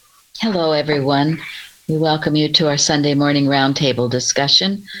Hello, everyone. We welcome you to our Sunday morning roundtable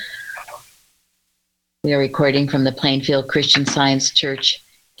discussion. We are recording from the Plainfield Christian Science Church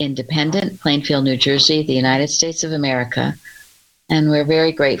Independent, Plainfield, New Jersey, the United States of America. And we're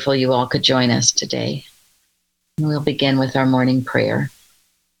very grateful you all could join us today. We'll begin with our morning prayer.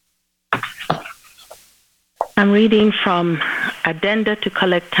 I'm reading from Addenda to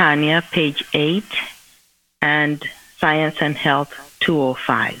Collectania, page 8, and Science and Health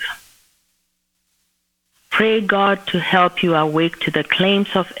 205. Pray God to help you awake to the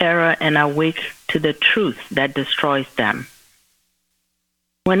claims of error and awake to the truth that destroys them.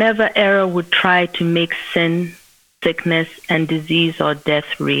 Whenever error would try to make sin, sickness, and disease or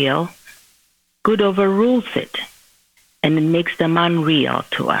death real, good overrules it, and it makes them unreal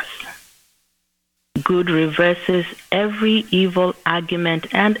to us. Good reverses every evil argument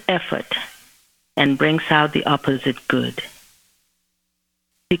and effort and brings out the opposite good.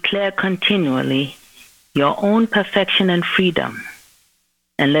 Declare continually your own perfection and freedom,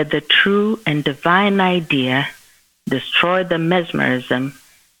 and let the true and divine idea destroy the mesmerism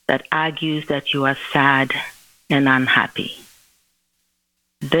that argues that you are sad and unhappy.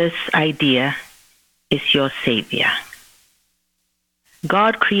 This idea is your Savior.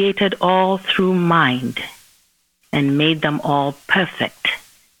 God created all through mind and made them all perfect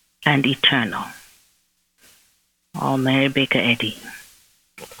and eternal. All Mary Baker Eddy.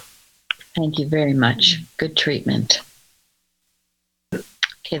 Thank you very much. Good treatment.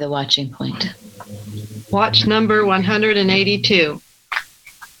 Okay, the watching point. Watch number 182.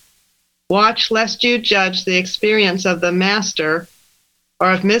 Watch lest you judge the experience of the Master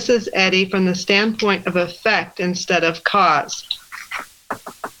or of Mrs. Eddy from the standpoint of effect instead of cause.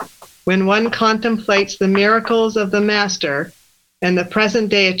 When one contemplates the miracles of the Master and the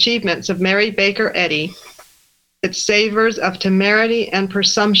present-day achievements of Mary Baker Eddy, it savors of temerity and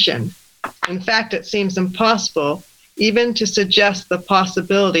presumption. In fact, it seems impossible even to suggest the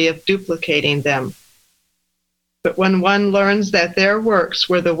possibility of duplicating them. But when one learns that their works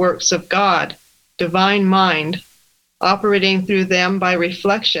were the works of God, divine mind, operating through them by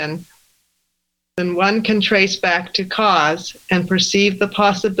reflection, then one can trace back to cause and perceive the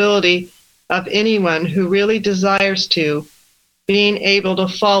possibility of anyone who really desires to being able to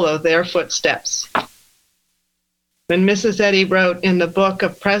follow their footsteps. When Mrs. Eddy wrote in the Book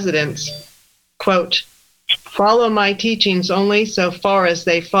of Presidents, quote, "Follow my teachings only so far as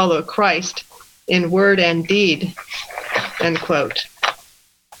they follow Christ in word and deed," end quote.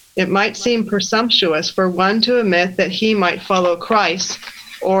 It might seem presumptuous for one to admit that he might follow Christ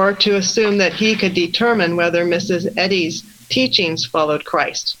or to assume that he could determine whether Mrs. Eddy's teachings followed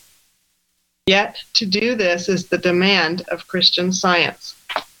Christ. Yet to do this is the demand of Christian Science.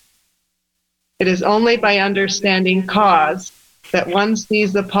 It is only by understanding cause that one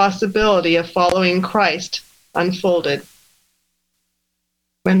sees the possibility of following Christ unfolded.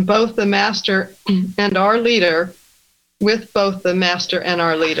 When both the Master and our leader, with both the Master and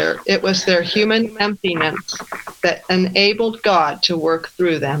our leader, it was their human emptiness that enabled God to work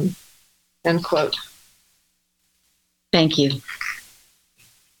through them, end quote. Thank you.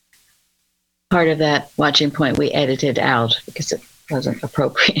 Part of that watching point we edited out because it wasn't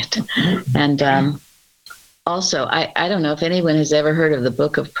appropriate. And also, I don't know if anyone has ever heard of the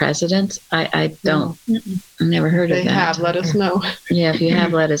Book of Presidents. I don't. I've never heard of that. They have, let us know. Yeah, if you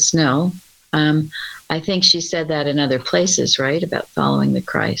have, let us know. I think she said that in other places, right, about following the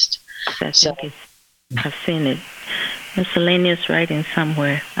Christ. I've seen it. Miscellaneous writing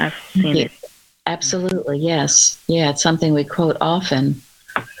somewhere. I've seen it. Absolutely, yes. Yeah, it's something we quote often.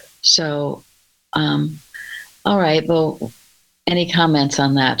 So, all right, well, any comments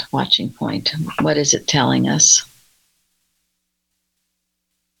on that watching point? What is it telling us?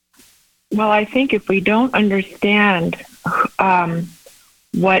 Well, I think if we don't understand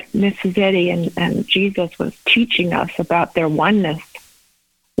what Mrs. Eddy and Jesus was teaching us about their oneness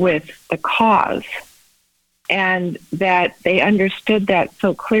with the cause, and that they understood that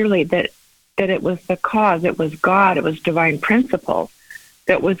so clearly that it was the cause, it was God, it was divine principle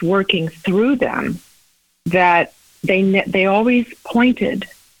that was working through them, that they always pointed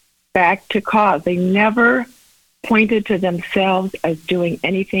back to cause. They never pointed to themselves as doing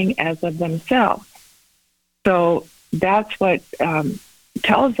anything as of themselves. So that's what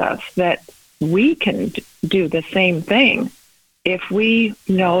tells us that we can do the same thing if we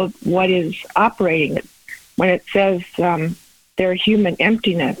know what is operating. When it says their human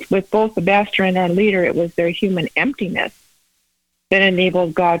emptiness, with both the Master and our leader, it was their human emptiness that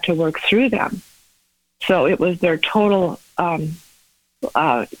enabled God to work through them. So it was their total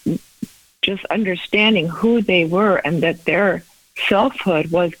just understanding who they were and that their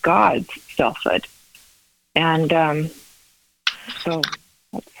selfhood was God's selfhood. And so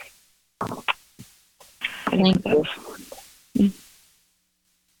that's, Thank you.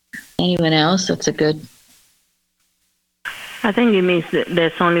 Anyone else? That's a good. I think it means that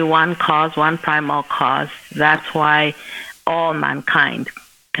there's only one cause, one primal cause. That's why all mankind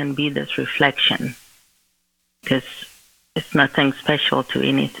can be this reflection, because it's nothing special to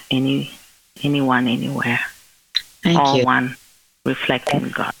anyone anywhere. Thank all you. one reflecting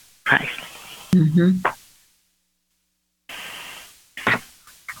God, Christ. Mm-hmm.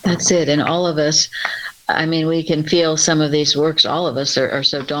 That's it. And all of us, I mean, we can feel some of these works, all of us are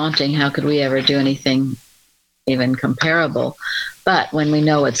so daunting. How could we ever do anything even comparable? But when we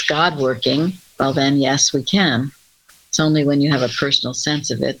know it's God working, well, then, yes, we can. It's only when you have a personal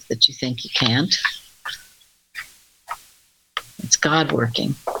sense of it that you think you can't. It's God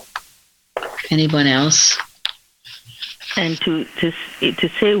working. Anyone else? And to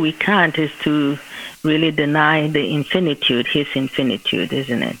say we can't is to really deny the infinitude, his infinitude,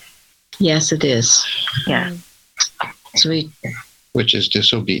 isn't it? Yes, it is. Yeah. Sweet. Which is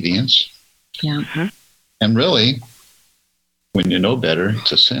disobedience. Yeah. Mm-hmm. And really, when you know better,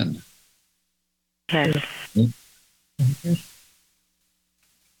 it's a sin. Yes. Mm-hmm.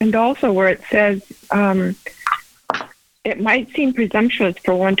 And also where it says, it might seem presumptuous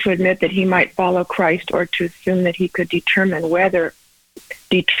for one to admit that he might follow Christ or to assume that he could determine whether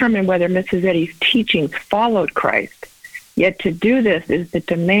Mrs. Eddy's teachings followed Christ. Yet to do this is the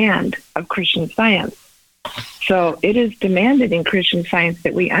demand of Christian Science. So it is demanded in Christian Science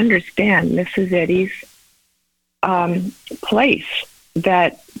that we understand Mrs. Eddy's place,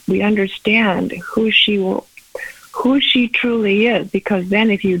 that we understand who she truly is, because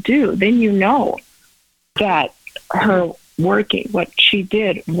then if you do, then you know that her working, what she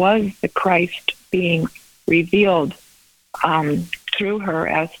did, was the Christ being revealed through her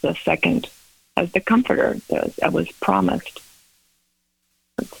as the comforter that was promised.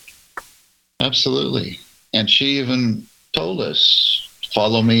 Absolutely. And she even told us,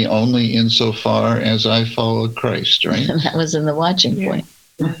 follow me only insofar as I followed Christ, right? And that was in the watching point.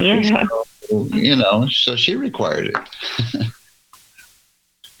 Yeah. So, so she required it.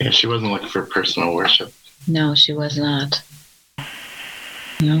 Yeah, she wasn't looking for personal worship. No, she was not.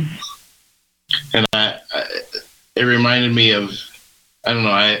 No. And it reminded me of, I don't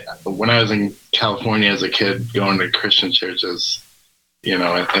know, when I was in California as a kid going to Christian churches,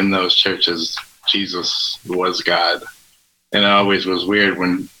 in those churches, Jesus was God. And it always was weird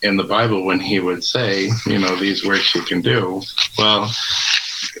when in the Bible, when he would say, these works you can do. Well,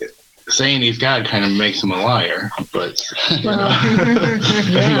 saying he's God kind of makes him a liar, but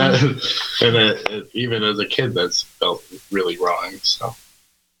even as a kid, that's felt really wrong. So.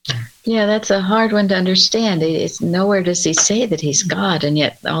 Yeah, that's a hard one to understand. It's nowhere does he say that he's God, and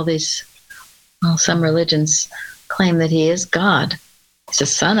yet some religions claim that he is God. He's a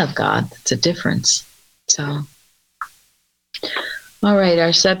son of God. It's a difference. So, all right,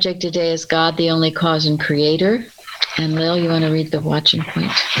 our subject today is God, the only cause and creator. And Lil, you want to read the watching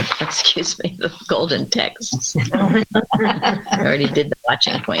point? Excuse me, the golden texts. I already did the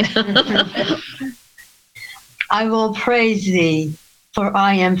watching point. I will praise thee, for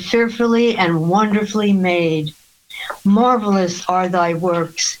I am fearfully and wonderfully made. Marvelous are thy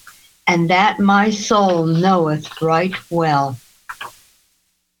works, and that my soul knoweth right well.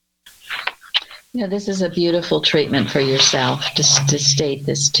 This is a beautiful treatment for yourself, to state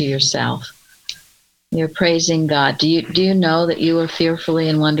this to yourself. You're praising God. Do you know that you are fearfully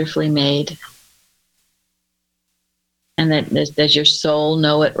and wonderfully made? And that does your soul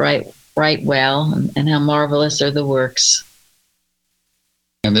know it right well, and how marvelous are the works?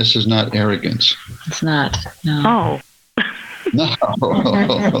 And this is not arrogance. It's not. No. Oh. No.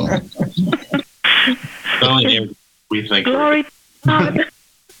 Only we think. Glory to God.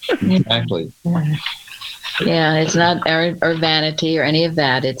 Exactly. Yeah, it's not or vanity or any of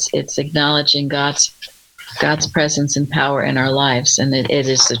that. It's acknowledging God's presence and power in our lives, and it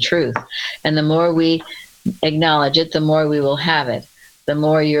is the truth. And the more we acknowledge it, the more we will have it. The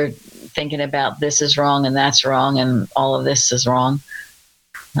more you're thinking about this is wrong and that's wrong and all of this is wrong,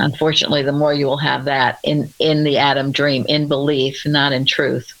 unfortunately, the more you will have that in the Adam dream, in belief, not in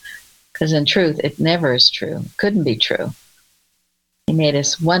truth. Because in truth, it never is true. It couldn't be true. He made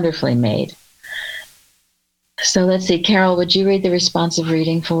us wonderfully made. So let's see, Carol, would you read the responsive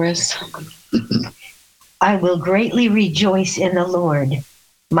reading for us? I will greatly rejoice in the Lord.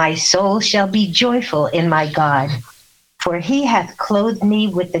 My soul shall be joyful in my God, for he hath clothed me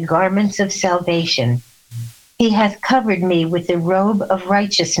with the garments of salvation. He hath covered me with the robe of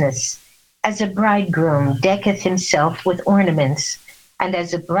righteousness. As a bridegroom decketh himself with ornaments, and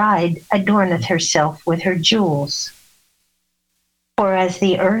as a bride adorneth herself with her jewels. For as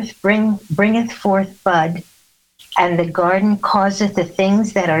the earth bringeth forth bud, and the garden causeth the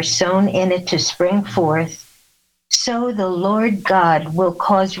things that are sown in it to spring forth, so the Lord God will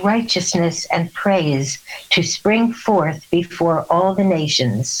cause righteousness and praise to spring forth before all the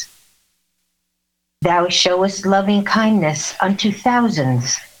nations. Thou showest loving kindness unto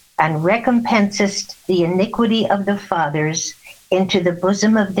thousands, and recompensest the iniquity of the fathers into the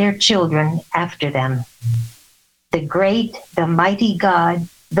bosom of their children after them. The great, the mighty God,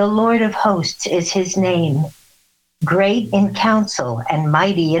 the Lord of hosts is his name, great in counsel and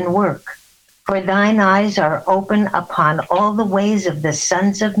mighty in work. For thine eyes are open upon all the ways of the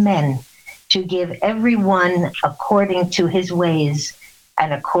sons of men, to give every one according to his ways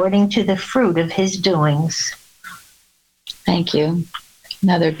and according to the fruit of his doings. Thank you.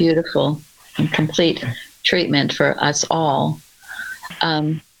 Another beautiful and complete treatment for us all.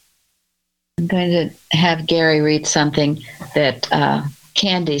 I'm going to have Gary read something that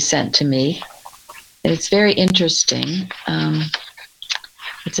Candy sent to me. It's very interesting.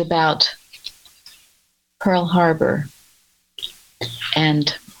 It's about Pearl Harbor.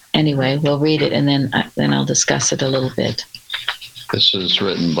 And anyway, we'll read it and then I'll discuss it a little bit. This is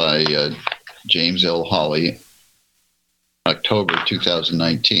written by James L. Hawley, October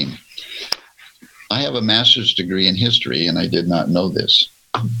 2019. I have a master's degree in history, and I did not know this.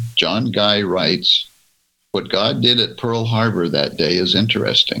 John Guy writes, "What God did at Pearl Harbor that day is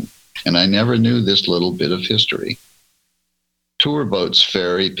interesting, and I never knew this little bit of history. Tour boats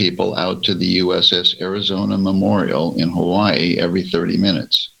ferry people out to the USS Arizona Memorial in Hawaii every 30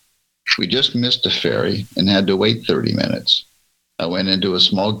 minutes. We just missed a ferry and had to wait 30 minutes. I went into a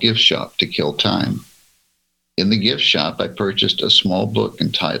small gift shop to kill time. In the gift shop, I purchased a small book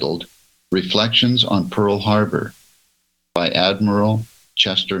entitled Reflections on Pearl Harbor by Admiral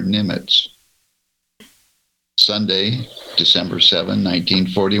Chester Nimitz. Sunday, December 7,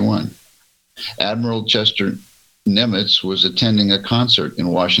 1941. Admiral Chester Nimitz was attending a concert in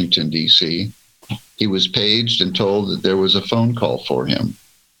Washington, D.C. He was paged and told that there was a phone call for him.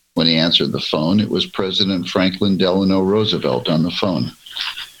 When he answered the phone, it was President Franklin Delano Roosevelt on the phone.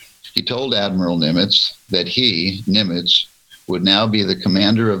 He told Admiral Nimitz that he, Nimitz, would now be the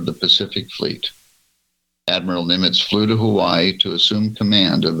commander of the Pacific Fleet. Admiral Nimitz flew to Hawaii to assume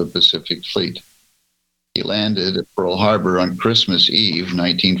command of the Pacific Fleet. He landed at Pearl Harbor on Christmas Eve,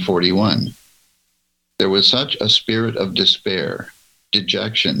 1941. There was such a spirit of despair,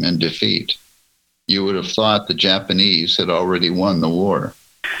 dejection, and defeat. You would have thought the Japanese had already won the war.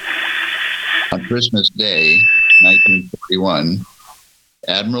 On Christmas Day, 1941,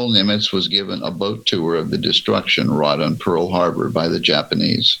 Admiral Nimitz was given a boat tour of the destruction wrought on Pearl Harbor by the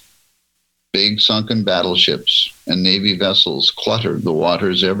Japanese. Big sunken battleships and Navy vessels cluttered the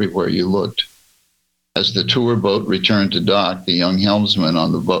waters everywhere you looked. As the tour boat returned to dock, the young helmsman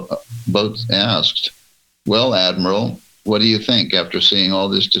on the boat asked, "Well, Admiral, what do you think after seeing all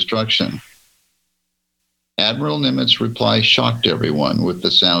this destruction?" Admiral Nimitz' reply shocked everyone with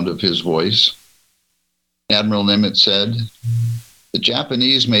the sound of his voice. Admiral Nimitz said, "The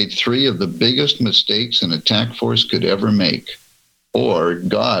Japanese made 3 of the biggest mistakes an attack force could ever make, or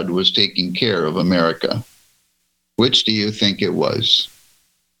God was taking care of America. Which do you think it was?"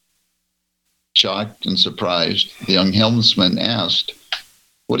 Shocked and surprised, the young helmsman asked,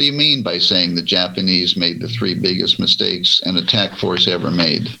 "What do you mean by saying the Japanese made the 3 biggest mistakes an attack force ever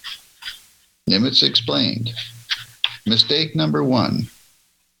made?" Nimitz explained, "Mistake number 1.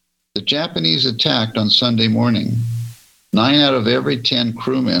 The Japanese attacked on Sunday morning. 9 out of every 10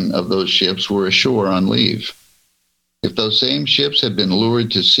 crewmen of those ships were ashore on leave. If those same ships had been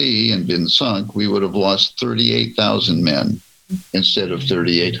lured to sea and been sunk, we would have lost 38,000 men instead of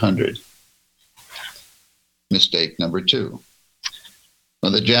 3,800. Mistake number 2.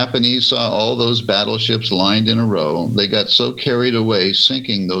 When the Japanese saw all those battleships lined in a row, they got so carried away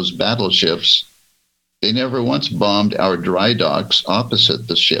sinking those battleships, they never once bombed our dry docks opposite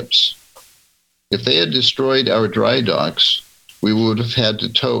the ships. If they had destroyed our dry docks, we would have had to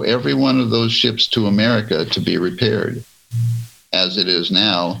tow every one of those ships to America to be repaired. As it is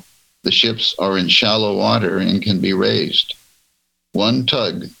now, the ships are in shallow water and can be raised. One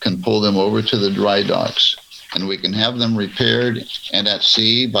tug can pull them over to the dry docks, and we can have them repaired and at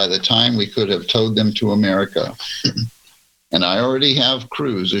sea by the time we could have towed them to America. And I already have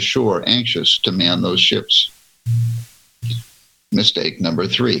crews ashore anxious to man those ships." Mistake number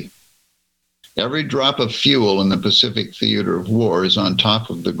 3. Every drop of fuel in the Pacific theater of war is on top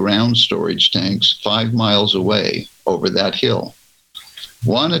of the ground storage tanks 5 miles away over that hill.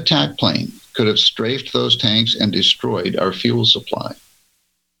 One attack plane could have strafed those tanks and destroyed our fuel supply.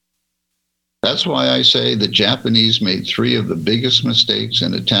 That's why I say the Japanese made 3 of the biggest mistakes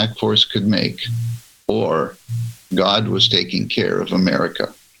an attack force could make, or God was taking care of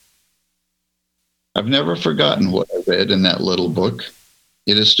America. I've never forgotten what I read in that little book.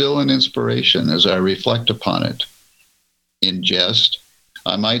 It is still an inspiration as I reflect upon it. In jest,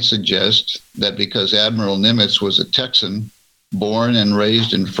 I might suggest that because Admiral Nimitz was a Texan, born and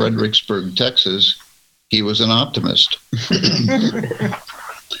raised in Fredericksburg, Texas, he was an optimist.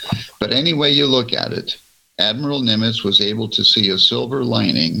 But any way you look at it, Admiral Nimitz was able to see a silver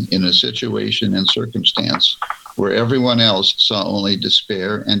lining in a situation and circumstance where everyone else saw only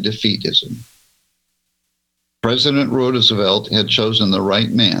despair and defeatism. President Roosevelt had chosen the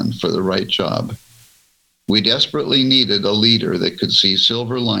right man for the right job. We desperately needed a leader that could see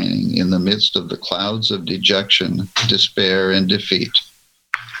silver lining in the midst of the clouds of dejection, despair, and defeat.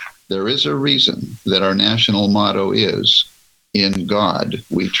 There is a reason that our national motto is, "In God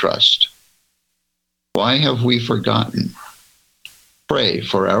we trust." Why have we forgotten? Pray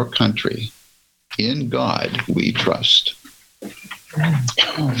for our country. In God we trust.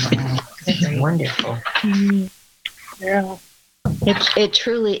 That's wonderful. Yeah. It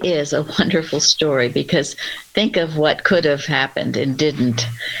truly is a wonderful story, because think of what could have happened and didn't.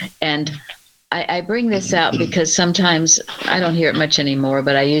 And I bring this out because sometimes I don't hear it much anymore,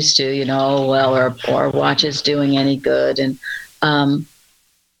 but I used to, our watch is doing any good. And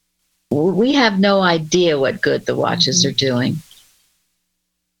we have no idea what good the watches are doing.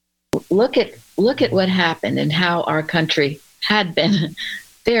 Look at what happened and how our country had been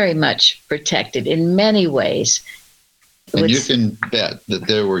very much protected in many ways. And you can bet that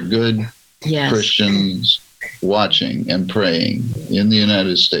there were good Christians watching and praying in the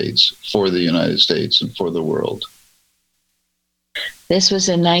United States, for the United States and for the world. This was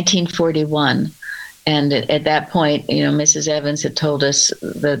in 1941. And at that point, Mrs. Evans had told us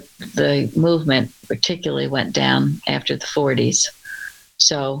that the movement particularly went down after the 40s.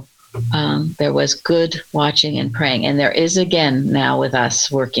 So there was good watching and praying. And there is again now with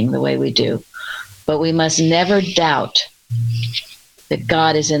us working the way we do. But we must never doubt that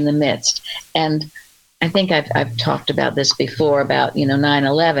God is in the midst. And I think I've talked about this before about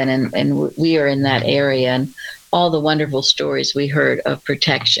 9/11, and we are in that area, and all the wonderful stories we heard of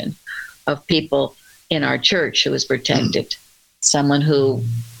protection, of people in our church who was protected. Someone who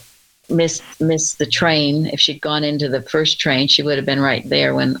missed the train. If she'd gone into the first train, she would have been right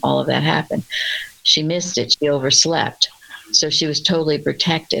there when all of that happened. She missed it. She overslept, so she was totally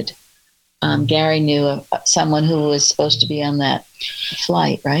protected. Gary knew someone who was supposed to be on that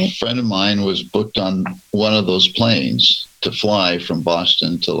flight, right? A friend of mine was booked on one of those planes to fly from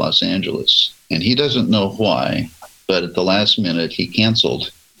Boston to Los Angeles. And he doesn't know why, but at the last minute, he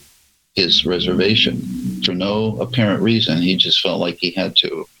canceled his reservation for no apparent reason. He just felt like he had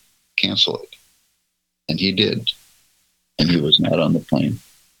to cancel it. And he did. And he was not on the plane.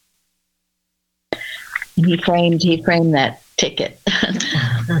 He framed that ticket.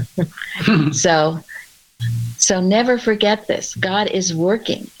 So never forget this. God is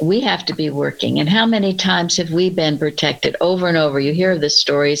working. We have to be working. And how many times have we been protected over and over? You hear of the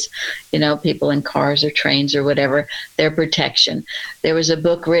stories, people in cars or trains or whatever, their protection. There was a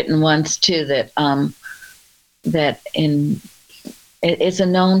book written once too it's a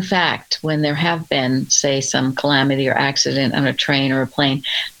known fact when there have been, say, some calamity or accident on a train or a plane,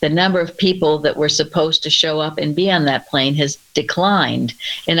 the number of people that were supposed to show up and be on that plane has declined.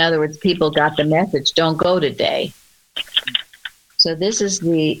 In other words, people got the message, don't go today. So this is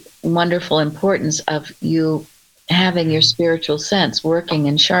the wonderful importance of you having your spiritual sense working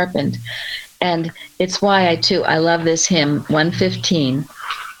and sharpened. And it's why I love this hymn, 115.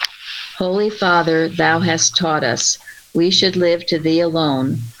 Holy Father, thou hast taught us, we should live to thee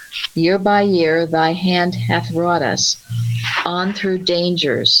alone. Year by year thy hand hath wrought us on through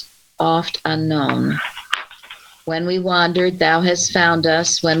dangers oft unknown. When we wandered, thou hast found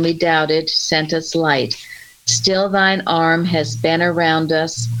us. When we doubted, sent us light. Still thine arm has been around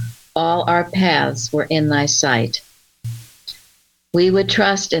us. All our paths were in thy sight. We would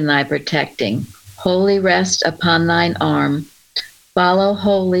trust in thy protecting. Wholly rest upon thine arm. Follow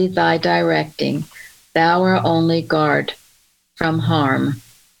wholly thy directing. Thou our only guard from harm.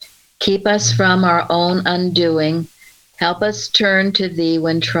 Keep us from our own undoing. Help us turn to thee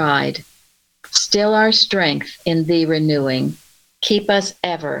when tried. Still our strength in thee renewing. Keep us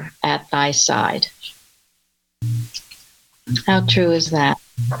ever at thy side. How true is that?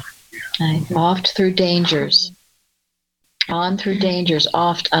 Oft through dangers, on through dangers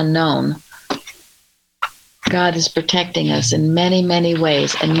oft unknown. God is protecting us in many, many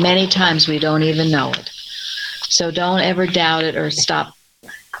ways, and many times we don't even know it. So don't ever doubt it or stop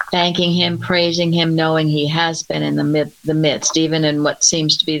thanking him, praising him, knowing he has been in the midst, even in what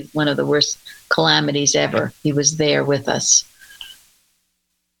seems to be one of the worst calamities ever. He was there with us.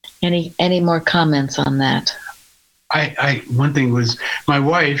 Any more comments on that? One thing was my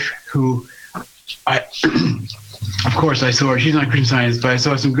wife, who of course I saw her. She's not Christian Science, but I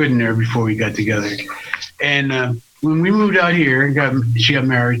saw some good in there before we got together. And when we moved out here, she got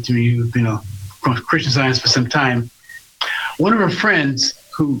married to me, from Christian Science for some time. One of her friends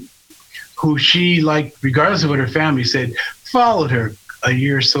who she liked, regardless of what her family said, followed her a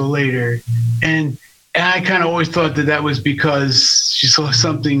year or so later. And I kind of always thought that was because she saw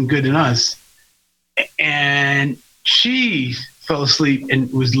something good in us. And she fell asleep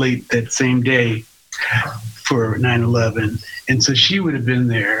and was late that same day for 9/11. And so she would have been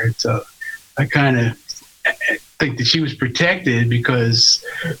there. So I kind of think that she was protected because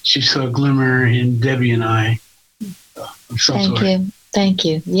she saw a glimmer in Debbie and I. Thank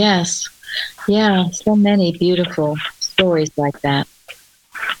you. Yes. Yeah, so many beautiful stories like that.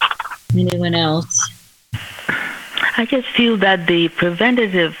 Anyone else? I just feel that the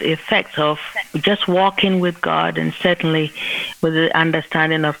preventative effects of just walking with God, and certainly with the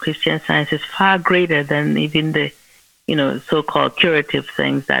understanding of Christian Science, is far greater than even the so-called curative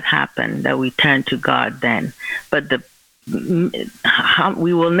things that happen, that we turn to God then. But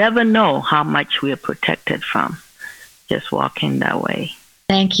we will never know how much we are protected from just walking that way.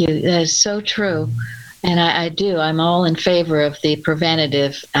 Thank you. That is so true. And I'm all in favor of the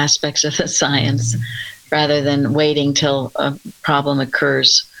preventative aspects of the science rather than waiting till a problem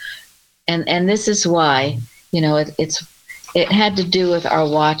occurs. And this is why, it had to do with our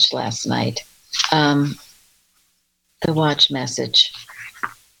watch last night. The watch message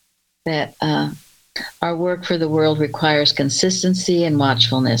that our work for the world requires consistency and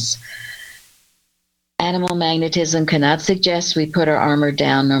watchfulness. Animal magnetism cannot suggest we put our armor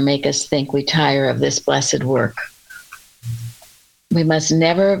down nor make us think we tire of this blessed work. We must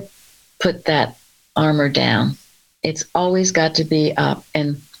never put that armor down. It's always got to be up.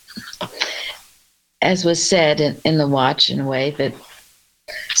 And as was said in the watch, in a way, that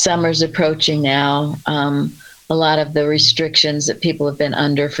summer's approaching now. A lot of the restrictions that people have been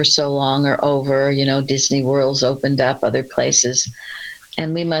under for so long are over. Disney World's opened up, other places.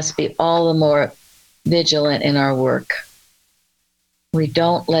 And we must be all the more vigilant in our work. We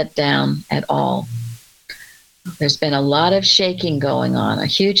don't let down at all. There's been a lot of shaking going on, a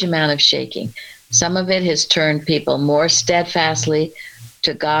huge amount of shaking. Some of it has turned people more steadfastly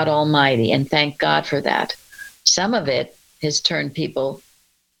to God Almighty, and thank God for that. Some of it has turned people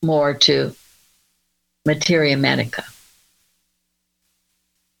more to materia medica.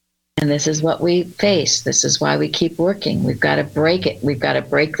 And this is what we face. This is why we keep working. We've got to break it. We've got to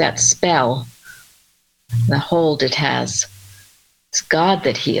break that spell, the hold it has. It's God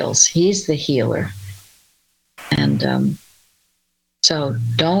that heals. He's the healer. And so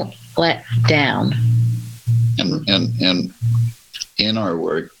don't let down. And in our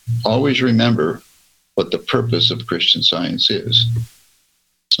work, always remember what the purpose of Christian Science is.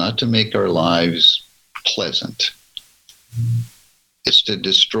 It's not to make our lives pleasant. It's to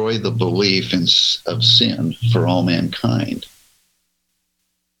destroy the belief of sin for all mankind.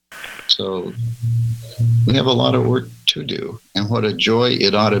 So we have a lot of work to do, and what a joy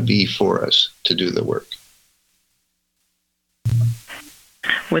it ought to be for us to do the work.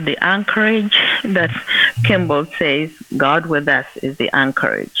 With the anchorage that Kimball says, God with us is the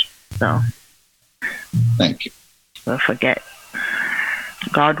anchorage. So thank you. Don't forget,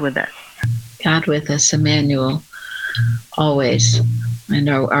 God with us. God with us, Emmanuel, always. And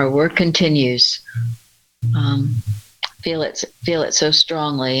our work continues. Feel it so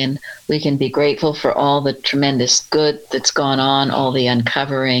strongly, and we can be grateful for all the tremendous good that's gone on, all the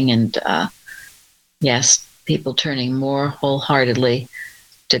uncovering, and yes, people turning more wholeheartedly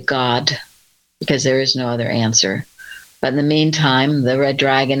to God, because there is no other answer. But in the meantime, the red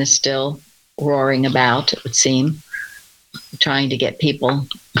dragon is still roaring about, it would seem, trying to get people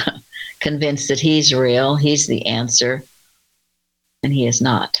convinced that he's real, he's the answer, and he is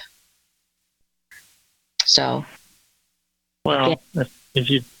not. So, well, if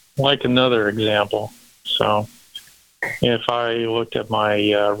you'd like another example, so if I looked at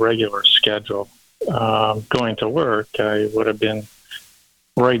my regular schedule going to work, I would have been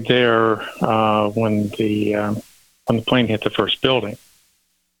right there when the plane hit the first building,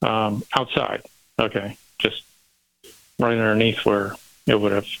 outside. Okay, just right underneath where it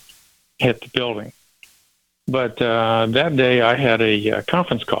would have hit the building. But that day I had a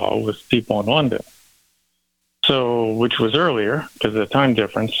conference call with people in London. So, which was earlier because of the time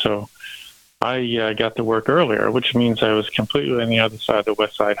difference. So I got to work earlier, which means I was completely on the other side of the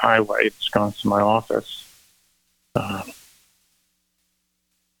West Side Highway. It's gone to my office on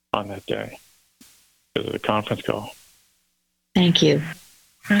that day because of the conference call. Thank you.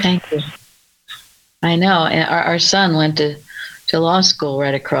 Thank you. I know. And our son went to law school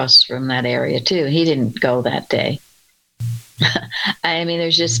right across from that area, too. He didn't go that day. I mean,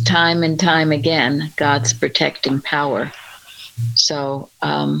 there's just time and time again, God's protecting power. So,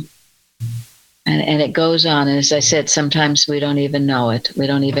 and it goes on. And as I said, sometimes we don't even know it. We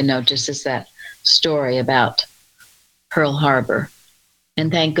don't even know, just as that story about Pearl Harbor.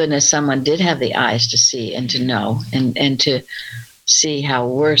 And thank goodness someone did have the eyes to see and to know and to see how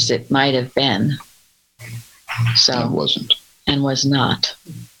worse it might have been. So it wasn't. And was not.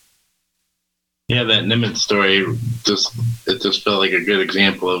 Yeah, that Nimitz story just felt like a good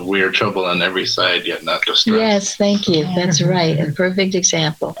example of we are trouble on every side, yet not distressed. Yes, thank you. That's right. A perfect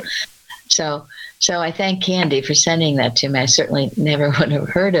example. So I thank Candy for sending that to me. I certainly never would have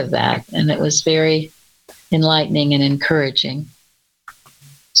heard of that. And it was very enlightening and encouraging.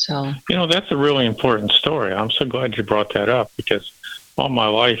 So, that's a really important story. I'm so glad you brought that up because all my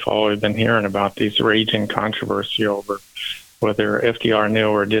life I've always been hearing about these raging controversy over whether FDR knew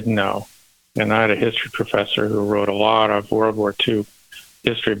or didn't know. And I had a history professor who wrote a lot of World War II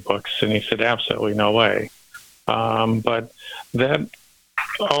history books, and he said, absolutely no way. But that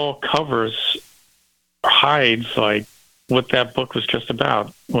all hides like what that book was just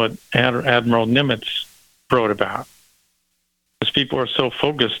about, what Admiral Nimitz wrote about. Because people are so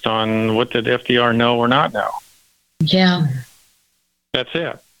focused on what did FDR know or not know. Yeah. That's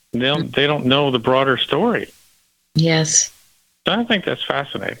it. They don't know the broader story. Yes. I think that's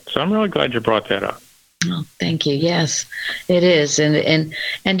fascinating. So I'm really glad you brought that up. Oh, thank you. Yes, it is. And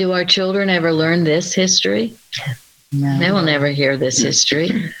do our children ever learn this history? No. They will never hear this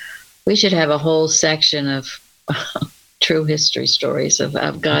history. We should have a whole section of true history stories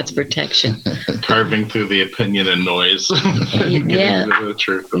of God's protection. Carving through the opinion and noise. Yeah. The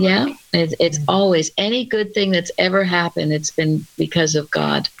truth. Yeah. It's always any good thing that's ever happened, it's been because of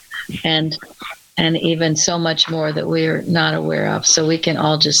God. And even so much more that we're not aware of. So we can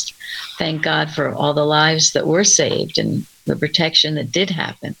all just thank God for all the lives that were saved and the protection that did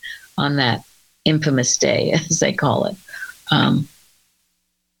happen on that infamous day, as they call it.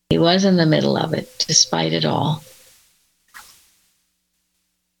 He was in the middle of it, despite it all.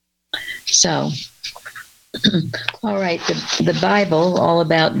 So, all right, the Bible, all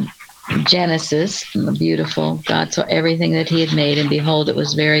about Genesis, and the beautiful, God saw everything that he had made, and behold, it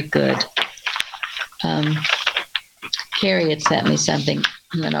was very good. Carrie had sent me something,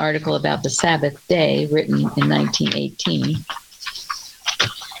 an article about the Sabbath day written in 1918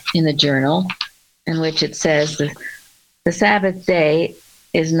 in the journal, in which it says the Sabbath day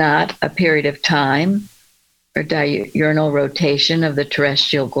is not a period of time or diurnal rotation of the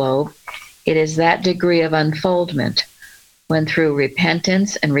terrestrial globe. It is that degree of unfoldment when through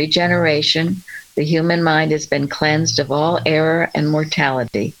repentance and regeneration the human mind has been cleansed of all error and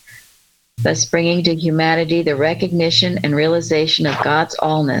mortality, thus bringing to humanity the recognition and realization of God's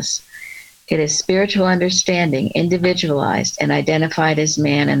allness. It is spiritual understanding, individualized and identified as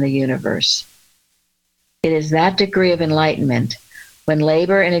man and the universe. It is that degree of enlightenment when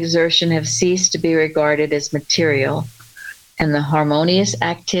labor and exertion have ceased to be regarded as material and the harmonious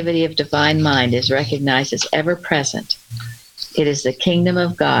activity of divine mind is recognized as ever present. It is the kingdom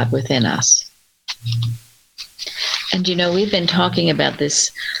of God within us. And we've been talking about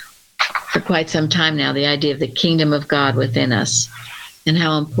this for quite some time now, the idea of the kingdom of God within us and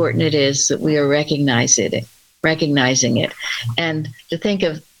how important it is that we are recognizing it. And to think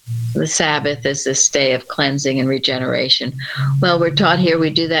of the Sabbath as this day of cleansing and regeneration. Well, we're taught here we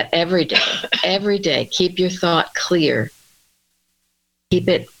do that every day. Every day. Keep your thought clear. Keep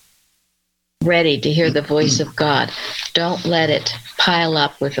it ready to hear the voice of God. Don't let it pile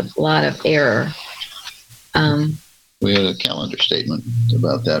up with a lot of error. We had a calendar statement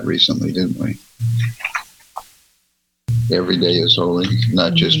about that recently, didn't we? Every day is holy,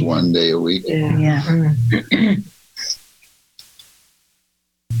 not just one day a week. Yeah.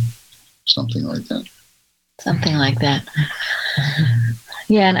 Something like that. Something like that.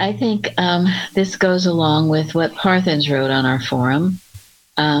 Yeah, and I think this goes along with what Parthens wrote on our forum.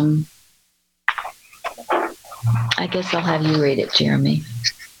 I guess I'll have you read it, Jeremy.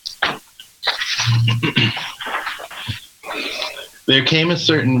 There came a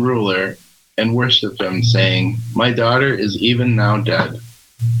certain ruler and worshipped him, saying, My daughter is even now dead,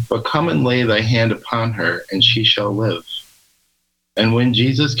 but come and lay thy hand upon her, and she shall live. And when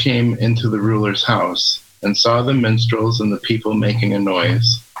Jesus came into the ruler's house, and saw the minstrels and the people making a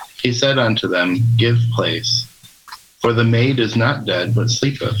noise, he said unto them, Give place, for the maid is not dead, but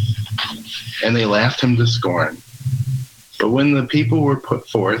sleepeth. And they laughed him to scorn. But when the people were put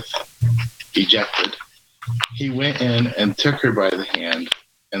forth, ejected, he went in and took her by the hand,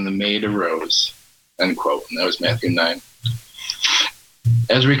 and the maid arose. End quote. And that was Matthew 9.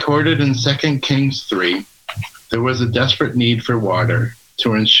 As recorded in 2 Kings 3, there was a desperate need for water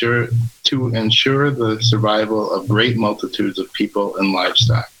to ensure the survival of great multitudes of people and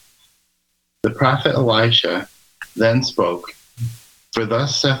livestock. The prophet Elisha then spoke, For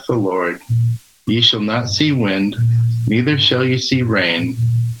thus saith the Lord, Ye shall not see wind, neither shall ye see rain,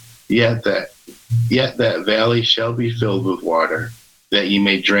 yet that valley shall be filled with water, that ye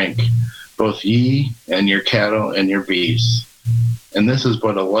may drink, both ye and your cattle and your beasts. And this is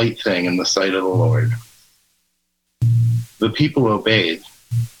but a light thing in the sight of the Lord. The people obeyed.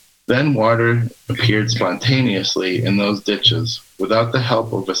 Then water appeared spontaneously in those ditches, without the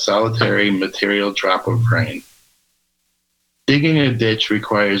help of a solitary material drop of rain. Digging a ditch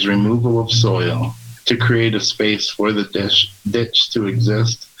requires removal of soil to create a space for the ditch to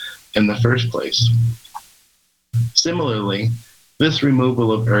exist in the first place. Similarly, this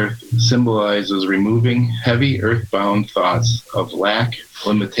removal of earth symbolizes removing heavy earthbound thoughts of lack,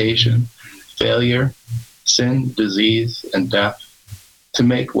 limitation, failure, sin, disease, and death to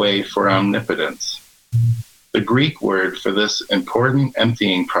make way for omnipotence. The Greek word for this important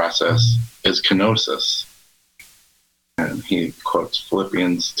emptying process is kenosis. And he quotes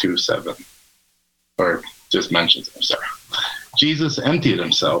Philippians 2:7, or just mentions it, I'm sorry. Jesus emptied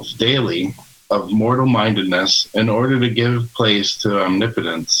himself daily of mortal mindedness in order to give place to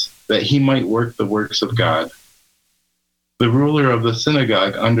omnipotence, that he might work the works of God. The ruler of the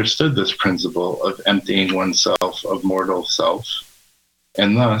synagogue understood this principle of emptying oneself of mortal self,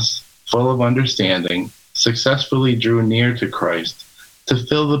 and thus, full of understanding, successfully drew near to Christ to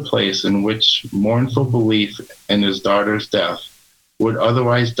fill the place in which mournful belief in his daughter's death would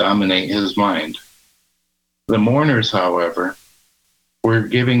otherwise dominate his mind. The mourners, however, were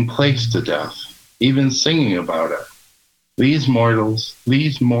giving place to death, even singing about it. These mourners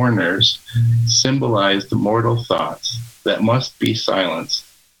symbolized mortal thoughts that must be silenced,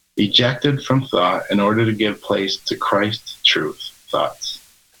 ejected from thought in order to give place to Christ's truth thoughts.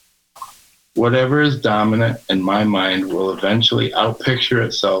 Whatever is dominant in my mind will eventually outpicture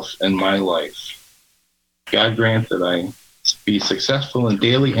itself in my life. God grant that I be successful in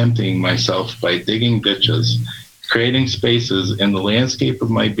daily emptying myself by digging ditches, creating spaces in the landscape of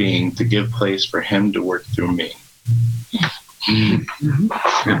my being to give place for him to work through me. And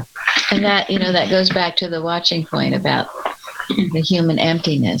that goes back to the watching point about the human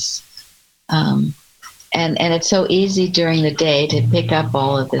emptiness. And it's so easy during the day to pick up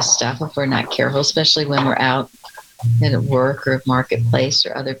all of this stuff if we're not careful, especially when we're out at work or marketplace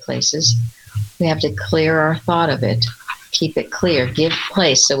or other places. We have to clear our thought of it, keep it clear, give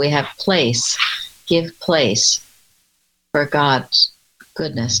place. So we have place, give place for God's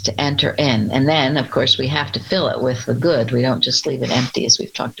goodness to enter in. And then, of course, we have to fill it with the good. We don't just leave it empty, as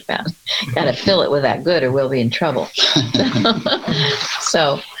we've talked about. Got to fill it with that good or we'll be in trouble.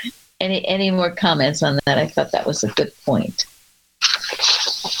 So any more comments on that? I thought that was a good point.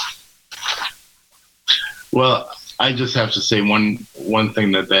 Well, I just have to say one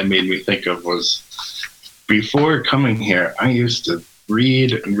thing that made me think of was, before coming here, I used to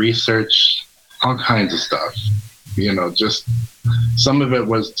read and research all kinds of stuff. Just some of it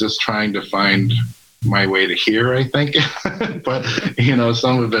was just trying to find my way to here, I think. But,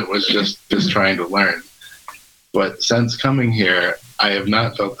 some of it was just trying to learn. But since coming here, I have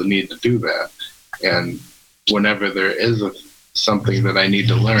not felt the need to do that. And whenever there is something that I need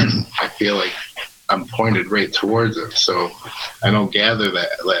to learn, I feel like I'm pointed right towards it. So I don't gather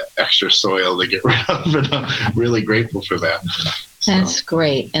that extra soil to get rid of, and I'm really grateful for that. That's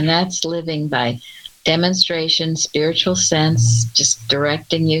great. And that's living by demonstration, spiritual sense, just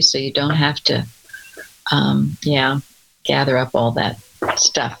directing you so you don't have to, gather up all that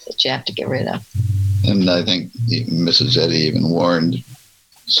stuff that you have to get rid of. And I think Mrs. Eddy even warned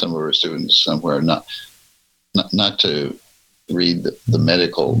some of her students somewhere not to read the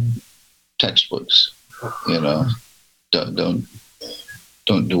medical textbooks.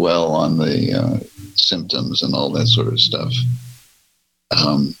 Don't dwell on the symptoms and all that sort of stuff.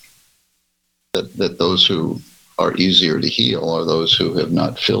 That those who are easier to heal are those who have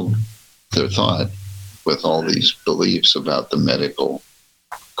not filled their thought with all these beliefs about the medical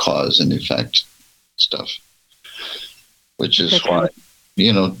cause and effect stuff, which is why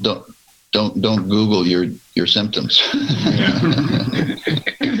don't Google your symptoms.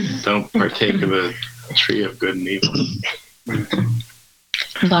 Don't partake of tree of good and evil.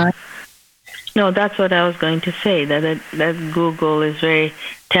 No, that's what I was going to say. That Google is very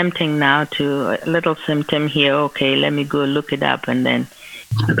tempting now. To a little symptom here. Okay, let me go look it up, and then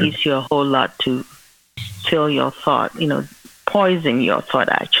it gives you a whole lot to fill your thought. Poison your thought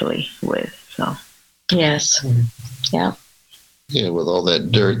actually with. So. Yes. Yeah. Yeah, with all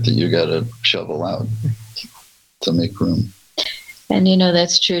that dirt that you got to shovel out to make room. And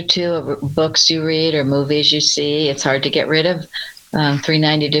that's true too. Of books you read or movies you see, it's hard to get rid of.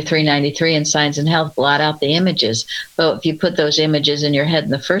 390 to 393 in Science and Health blot out the images. But if you put those images in your head in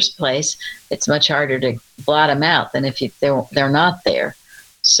the first place, it's much harder to blot them out than if they're not there.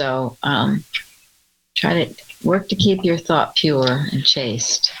 So try to work to keep your thought pure and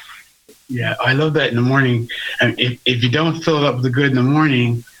chaste. Yeah, I love that in the morning. And if you don't fill it up with the good in the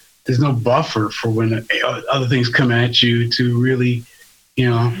morning, there's no buffer for when other things come at you to really,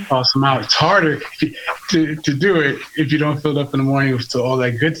 toss them out. It's harder to do it if you don't fill it up in the morning with all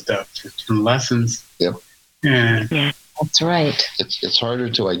that good stuff, and lessons. Yep. Yeah, that's right. It's harder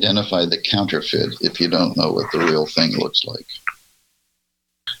to identify the counterfeit if you don't know what the real thing looks like.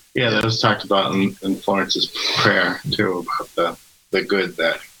 Yeah, that was talked about in Florence's prayer too, about the good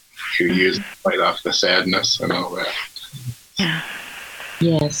that you use to fight off the sadness and all that. Yeah.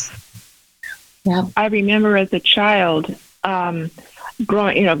 Yes. Yeah. I remember as a child, going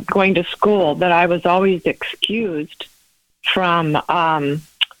to school, that I was always excused from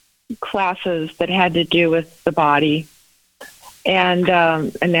classes that had to do with the body and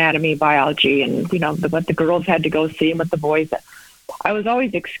anatomy, biology, and what the girls had to go see and what the boys. I was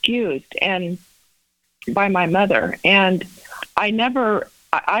always excused and by my mother, and I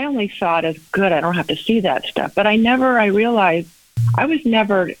only saw it as good. I don't have to see that stuff, but I realized I was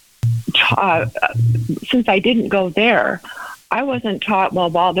never taught, since I didn't go there, I wasn't taught, well,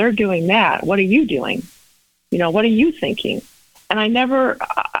 while they're doing that, what are you doing? What are you thinking? And I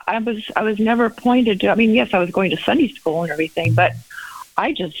was never pointed to, yes, I was going to Sunday school and everything, but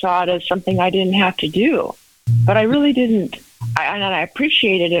I just saw it as something I didn't have to do. But I really didn't, and I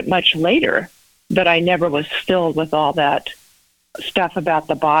appreciated it much later, that I never was filled with all that stuff about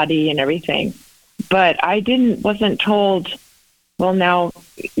the body and everything. But I wasn't told, well, now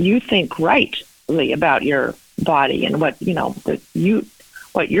you think rightly about your body and what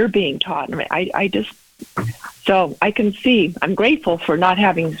you're being taught. So I can see, I'm grateful for not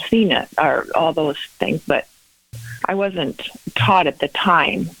having seen it or all those things, but I wasn't taught at the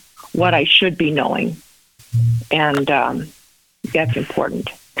time what I should be knowing. And that's important.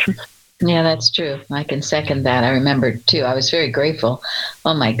 Yeah, that's true. I can second that. I remember too. I was very grateful.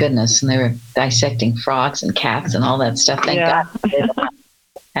 Oh my goodness. And they were dissecting frogs and cats and all that stuff. Thank God they don't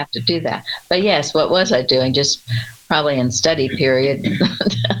have to do that. But yes, what was I doing? Just probably in study period.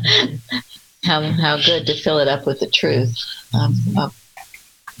 How good to fill it up with the truth.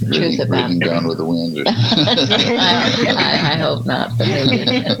 Truth about it. Gone with the Wind. I hope not. But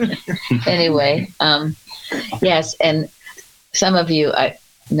maybe. Anyway, yes, and some of you I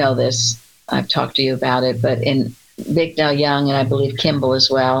know this. I've talked to you about it, but in Bicknell Young and I believe Kimball as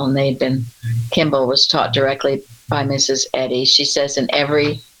well, and Kimball was taught directly by Mrs. Eddy. She says in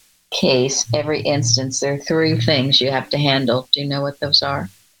every case, every instance, there are 3 things you have to handle. Do you know what those are?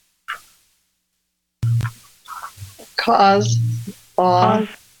 Cause, law,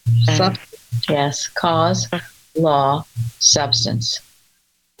 substance. Yes, cause, law, substance.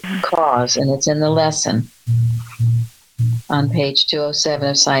 Cause, and it's in the lesson on page 207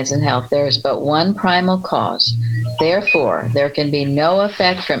 of Science and Health. There is but one primal cause. Therefore, there can be no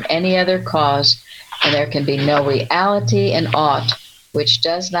effect from any other cause, and there can be no reality in aught which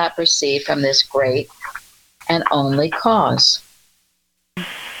does not proceed from this great and only cause.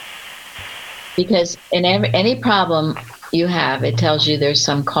 Because in any problem you have, it tells you there's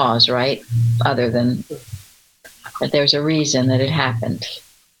some cause, right? Other than that there's a reason that it happened.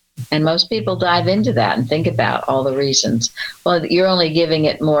 And most people dive into that and think about all the reasons. Well, you're only giving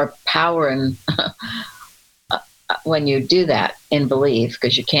it more power and when you do that in belief,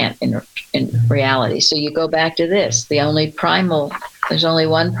 because you can't in reality. So you go back to this. There's only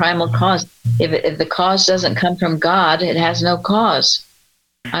one primal cause. If the cause doesn't come from God, it has no cause.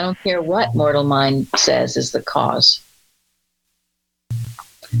 I don't care what mortal mind says is the cause.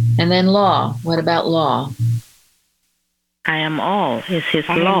 And then law. What about law? I am all is his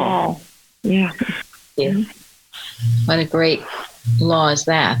law. Yeah. Yeah. What a great law is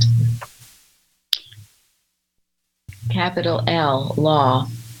that. Capital L, law.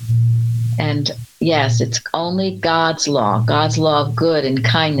 And yes, it's only God's law of good and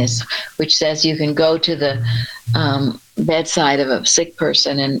kindness, which says you can go to the bedside of a sick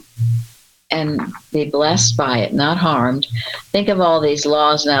person and be blessed by it, not harmed. Think of all these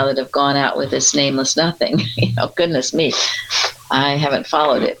laws now that have gone out with this nameless nothing. Goodness me, I haven't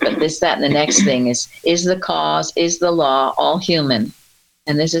followed it. But this, that, and the next thing is the cause, is the law, all human.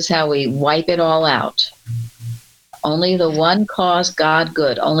 And this is how we wipe it all out. Only the one cause, God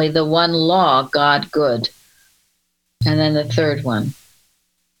good. Only the one law, God good. And then the third one.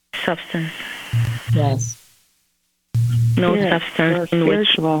 Substance. Yes. No substance in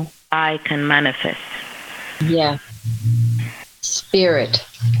which I can manifest. Yeah. Spirit.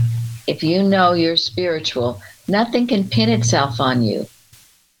 If you know you're spiritual, nothing can pin itself on you.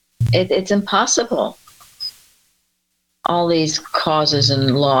 It's impossible. All these causes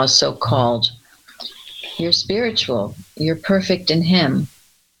and laws, so-called. You're spiritual. You're perfect in Him.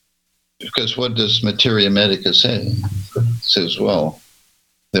 Because what does Materia Medica say? It says, well,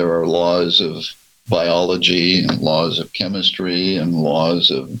 there are laws of biology and laws of chemistry and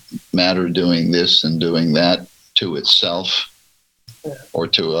laws of matter doing this and doing that to itself or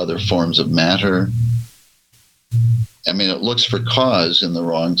to other forms of matter. I mean, it looks for cause in the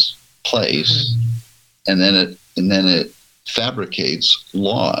wrong place, and then it fabricates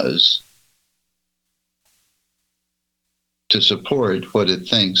laws to support what it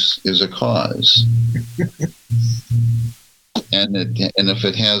thinks is a cause. And if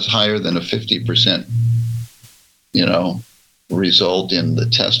it has higher than a 50%, result in the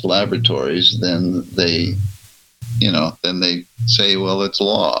test laboratories, then they say, well, it's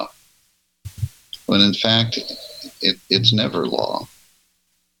law. When in fact, it's never law.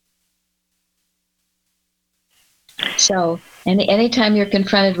 So anytime you're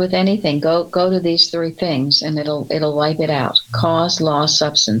confronted with anything, go to these three things, and it'll wipe it out. Cause, law,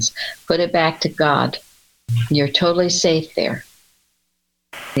 substance. Put it back to God. You're totally safe there.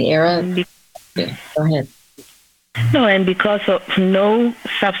 The era. Yeah, go ahead. No, and because of no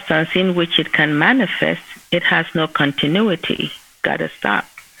substance in which it can manifest, it has no continuity. Gotta stop.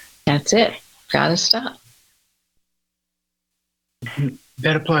 That's it. Gotta stop.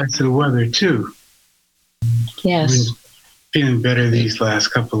 That applies to the weather too. Yes. I've been feeling better these last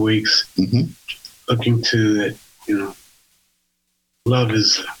couple of weeks. Mm-hmm. Looking to that, love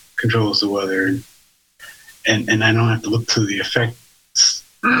controls the weather, and I don't have to look to the effects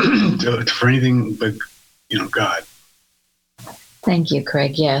for anything but God. Thank you,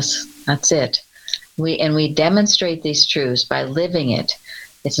 Craig. Yes, that's it. We demonstrate these truths by living it.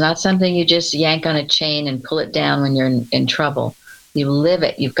 It's not something you just yank on a chain and pull it down when you're in trouble. You live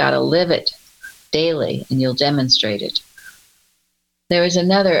it. You've got to live it daily, and you'll demonstrate it. There is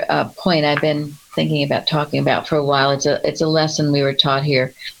another point I've been thinking about talking about for a while. It's a lesson we were taught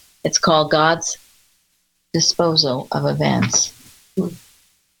here. It's called God's disposal of events.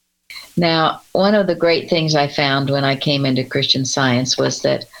 Now, one of the great things I found when I came into Christian Science was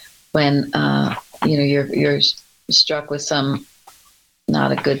that when you're struck with some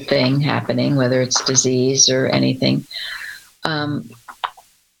not a good thing happening, whether it's disease or anything.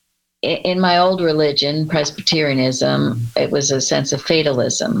 In my old religion, Presbyterianism, it was a sense of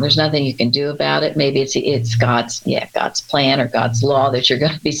fatalism. There's nothing you can do about it. Maybe it's God's plan or God's law that you're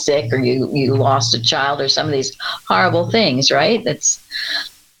going to be sick, or you lost a child, or some of these horrible things, right?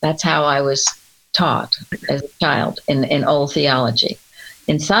 That's how I was taught as a child in old theology.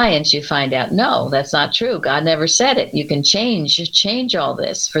 In science, you find out, no, that's not true. God never said it. You can change all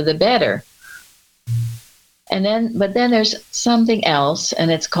this for the better. But then there's something else,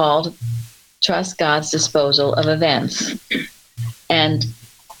 and it's called trust God's disposal of events. And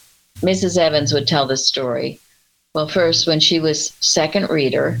Mrs. Evans would tell this story. Well, first, when she was second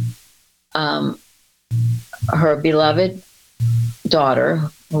reader, her beloved daughter,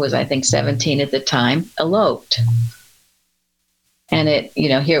 who was, I think, 17 at the time, eloped. And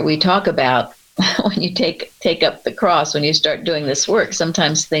here we talk about when you take up the cross, when you start doing this work,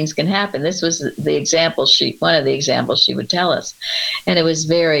 sometimes things can happen. This was one of the examples she would tell us. And it was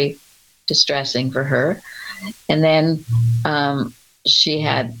very distressing for her. And then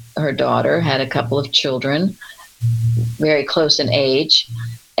her daughter had a couple of children, very close in age.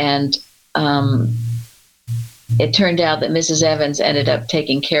 And it turned out that Mrs. Evans ended up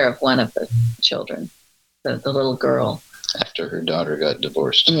taking care of one of the children, the little girl. After her daughter got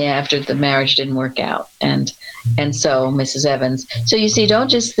divorced. Yeah, after the marriage didn't work out. And so Mrs. Evans. So you see, don't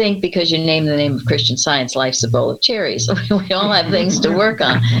just think because you name the name of Christian Science, life's a bowl of cherries. We all have things to work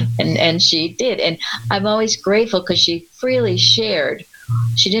on. And she did. And I'm always grateful because she freely shared.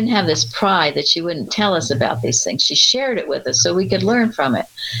 She didn't have this pride that she wouldn't tell us about these things. She shared it with us so we could learn from it.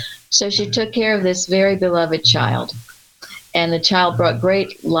 So she took care of this very beloved child. And the child brought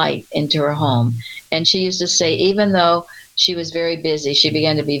great light into her home. And she used to say, even though she was very busy. She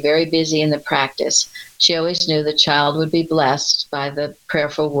began to be very busy in the practice. She always knew the child would be blessed by the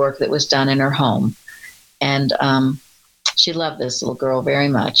prayerful work that was done in her home. And she loved this little girl very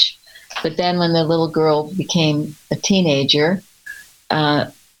much. But then when the little girl became a teenager,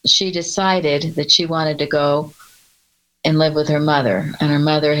 she decided that she wanted to go and live with her mother. And her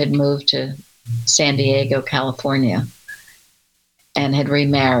mother had moved to San Diego, California, and had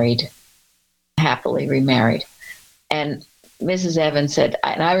remarried, happily remarried. And Mrs. Evans said,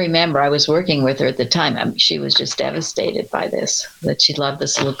 and I remember I was working with her at the time, she was just devastated by this, that she loved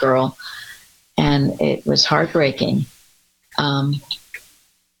this little girl. And it was heartbreaking.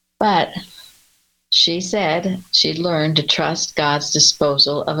 But she said she'd learned to trust God's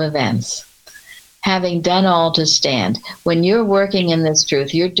disposal of events. Having done all to stand. When you're working in this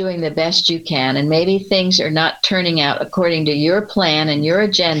truth, you're doing the best you can, and maybe things are not turning out according to your plan and your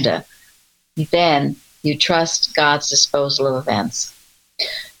agenda, then you trust God's disposal of events.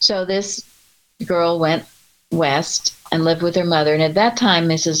 So this girl went west and lived with her mother, and at that time,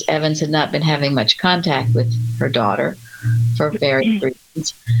 Mrs. Evans had not been having much contact with her daughter for various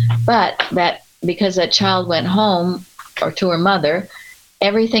reasons. But that because that child went home or to her mother,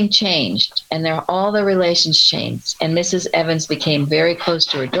 everything changed, and all the relations changed. And Mrs. Evans became very close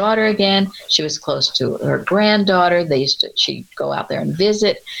to her daughter again. She was close to her granddaughter. She'd go out there and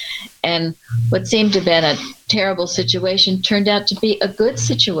visit. And what seemed to have been a terrible situation turned out to be a good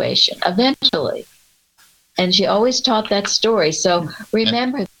situation eventually. And she always taught that story. So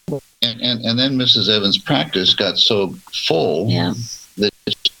remember. And then Mrs. Evans' practice got so full that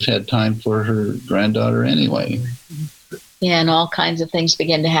she had time for her granddaughter anyway. Yeah, and all kinds of things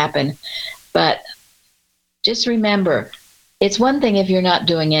begin to happen. But just remember, it's one thing if you're not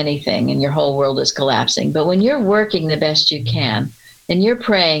doing anything and your whole world is collapsing. But when you're working the best you can and you're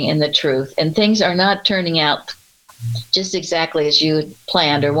praying in the truth and things are not turning out just exactly as you had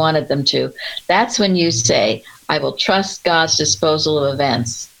planned or wanted them to, that's when you say, I will trust God's disposal of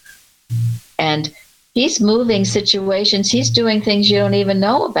events. And he's moving situations. He's doing things you don't even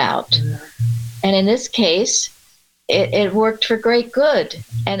know about. And in this case, it worked for great good.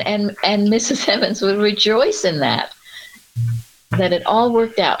 And Mrs. Evans would rejoice in that it all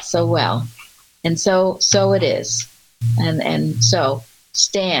worked out so well. And so it is. And so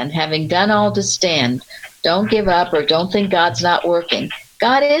stand, having done all to stand. Don't give up or don't think God's not working.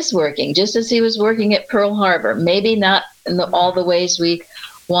 God is working, just as he was working at Pearl Harbor. Maybe not in all the ways we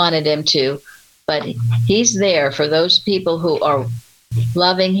wanted him to, but he's there for those people who are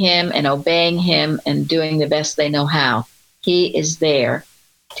loving him and obeying him and doing the best they know how. He is there,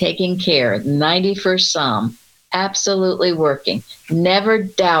 taking care. 91st Psalm, absolutely working. Never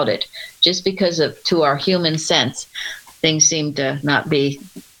doubt it. Just because to our human sense, things seem to not be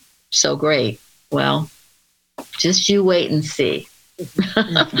so great. Well, just you wait and see.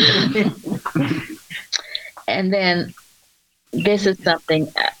 And then this is something,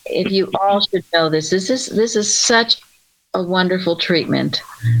 if you all should know this, this is such a wonderful treatment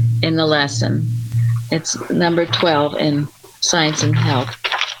in the lesson. It's number 12 in Science and Health.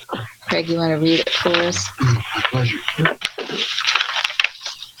 Craig, you want to read it for us? My pleasure.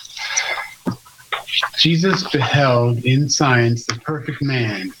 Jesus beheld in science the perfect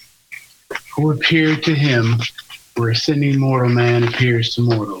man who appeared to him where a sinning mortal man appears to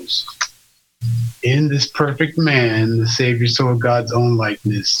mortals. In this perfect man, the Savior saw God's own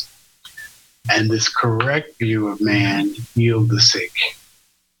likeness, and this correct view of man healed the sick.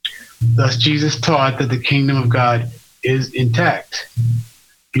 Thus, Jesus taught that the kingdom of God is intact,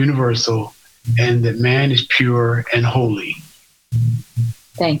 universal, and that man is pure and holy.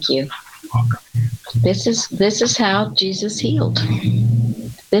 Thank you. This is how Jesus healed.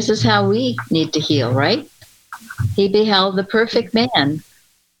 This is how we need to heal, right? He beheld the perfect man,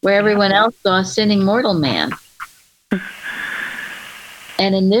 where everyone else saw a sinning mortal man.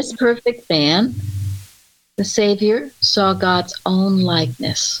 And in this perfect man, the Savior saw God's own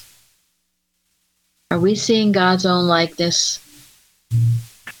likeness. Are we seeing God's own likeness?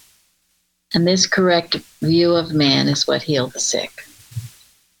 And this correct view of man is what healed the sick.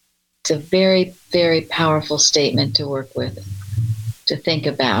 It's a very, very powerful statement to work with, to think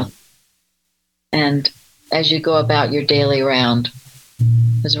about. And as you go about your daily round,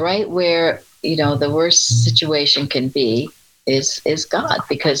 because right where, the worst situation can be is God.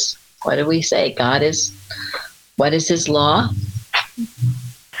 Because what do we say? What is his law?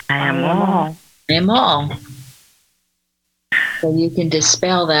 I am all. I am all. So you can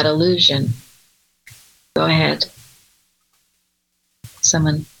dispel that illusion. Go ahead.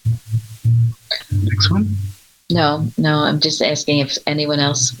 Someone. Next one? No, I'm just asking if anyone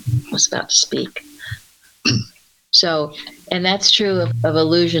else was about to speak. So, and that's true of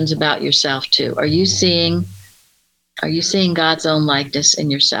illusions about yourself too. Are you seeing God's own likeness in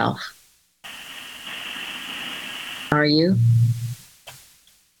yourself? Are you?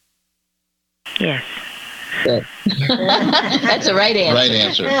 Yes. Good. That's the right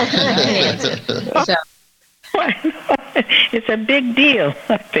answer. Right answer. So, it's a big deal,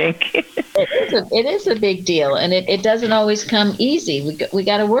 I think. it is a big deal, and it doesn't always come easy. We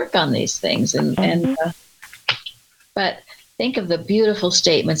got to work on these things, but think of the beautiful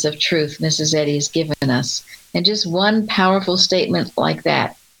statements of truth Mrs. Eddy has given us, and just one powerful statement like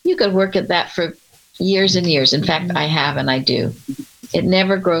that, you could work at that for years and years. In fact, I have, and I do. It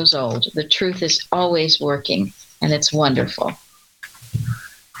never grows old. The truth is always working, and it's wonderful.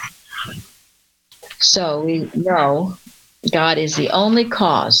 So we know God is the only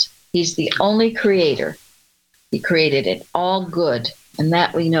cause. He's the only creator. He created it all good, and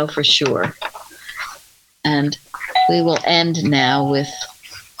that we know for sure. And we will end now with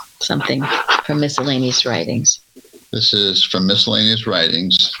something from Miscellaneous Writings. This is from Miscellaneous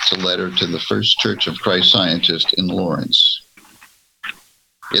Writings. It's a letter to the First Church of Christ Scientist in Lawrence.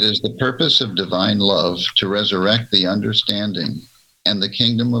 It is the purpose of divine love to resurrect the understanding and the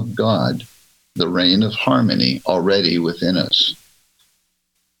kingdom of God, the reign of harmony already within us.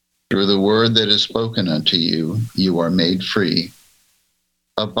 Through the word that is spoken unto you, you are made free.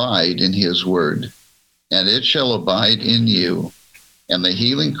 Abide in his word, and it shall abide in you, and the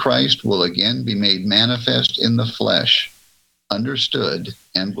healing Christ will again be made manifest in the flesh, understood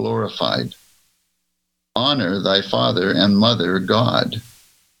and glorified. Honor thy father and mother, God.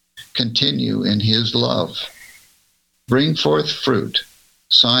 Continue in his love. Bring forth fruit,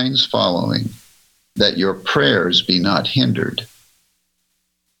 signs following, that your prayers be not hindered.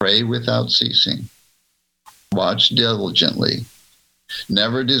 Pray without ceasing. Watch diligently.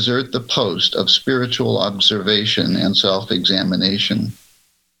 Never desert the post of spiritual observation and self-examination.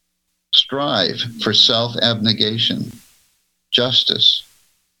 Strive for self-abnegation, justice,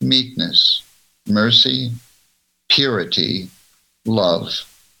 meekness, mercy, purity, love.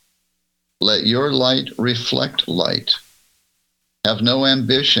 Let your light reflect light. Have no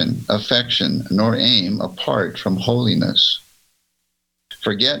ambition, affection, nor aim apart from holiness.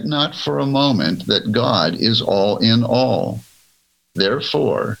 Forget not for a moment that God is all in all.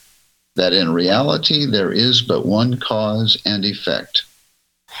 Therefore, that in reality there is but one cause and effect.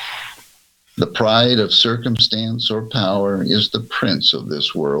 The pride of circumstance or power is the prince of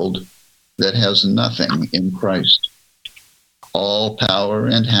this world that has nothing in Christ. All power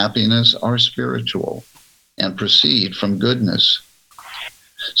and happiness are spiritual and proceed from goodness.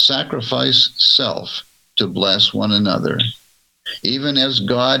 Sacrifice self to bless one another, even as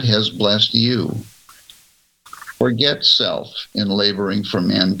God has blessed you. Forget self in laboring for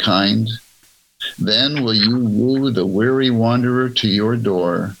mankind. Then will you woo the weary wanderer to your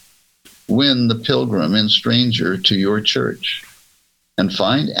door, win the pilgrim and stranger to your church, and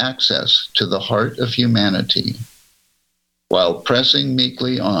find access to the heart of humanity. While pressing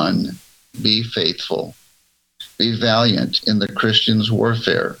meekly on, be faithful. Be valiant in the Christian's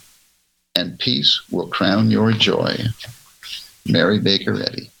warfare, and peace will crown your joy. Mary Baker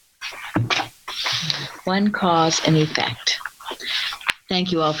Eddy. One cause and effect.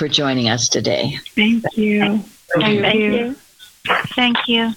 Thank you all for joining us today. Thank you. Thank you. Thank you.